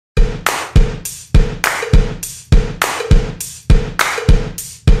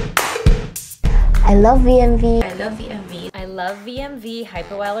I love VMV. I love VMV. I love VMV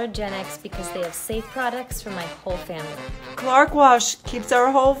Hypoallergenics because they have safe products for my whole family. Clark Wash keeps our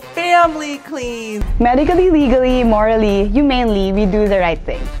whole family clean. Medically, legally, morally, humanely, we do the right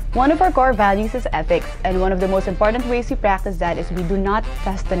thing. One of our core values is ethics, and one of the most important ways we practice that is we do not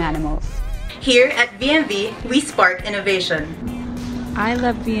test on animals. Here at VMV, we spark innovation. I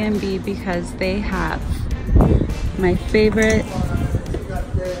love VMV because they have my favorite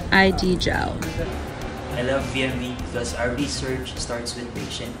ID gel. I love VMV because our research starts with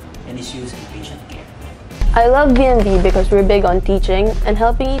patient and is used in patient care. I love VMV because we're big on teaching and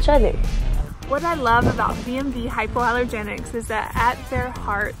helping each other. What I love about VMV Hypoallergenics is that at their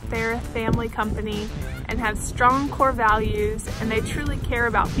heart, they're a family company and have strong core values, and they truly care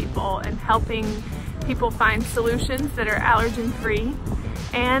about people and helping people find solutions that are allergen free.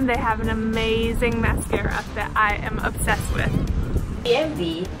 And they have an amazing mascara that I am obsessed with.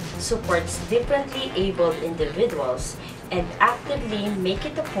 VMV supports differently abled individuals and actively make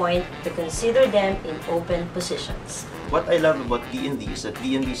it a point to consider them in open positions. What I love about VMV is that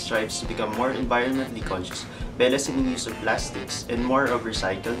VMV strives to become more environmentally conscious by lessening use of plastics and more of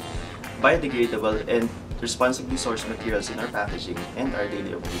recycled, biodegradable, and responsibly sourced materials in our packaging and our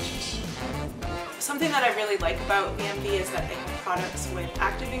daily operations. Something that I really like about VMV is that they have products with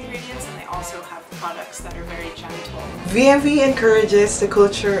active ingredients, and they also have products that are very gentle. VMV encourages the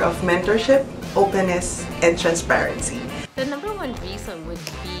culture of mentorship, openness, and transparency. The number one reason would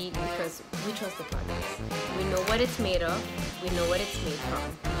be because we trust the products. We know what it's made of, we know what it's made from.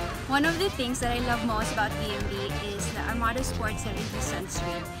 One of the things that I love most about VMV is the Armada Sport 70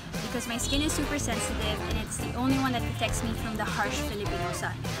 sunscreen, because my skin is super sensitive and it's the only one that protects me from the harsh Filipino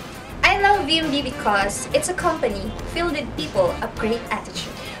sun. I love VMV because it's a company filled with people of great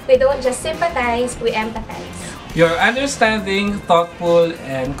attitude. We don't just sympathize, we empathize. You're understanding, thoughtful,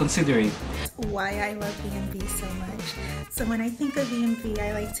 and considerate. Why I love VMV so much. So when I think of VMV,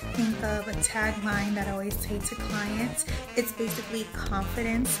 I like to think of a tagline that I always say to clients. It's basically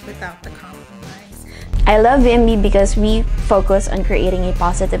confidence without the compromise. I love VMV because we focus on creating a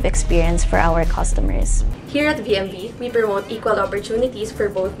positive experience for our customers. Here at VMV, we promote equal opportunities for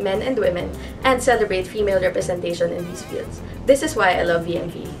both men and women and celebrate female representation in these fields. This is why I love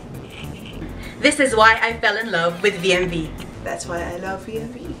VMV. This is why I fell in love with VMV. That's why I love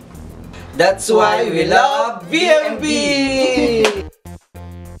VMV. That's why we love VMV!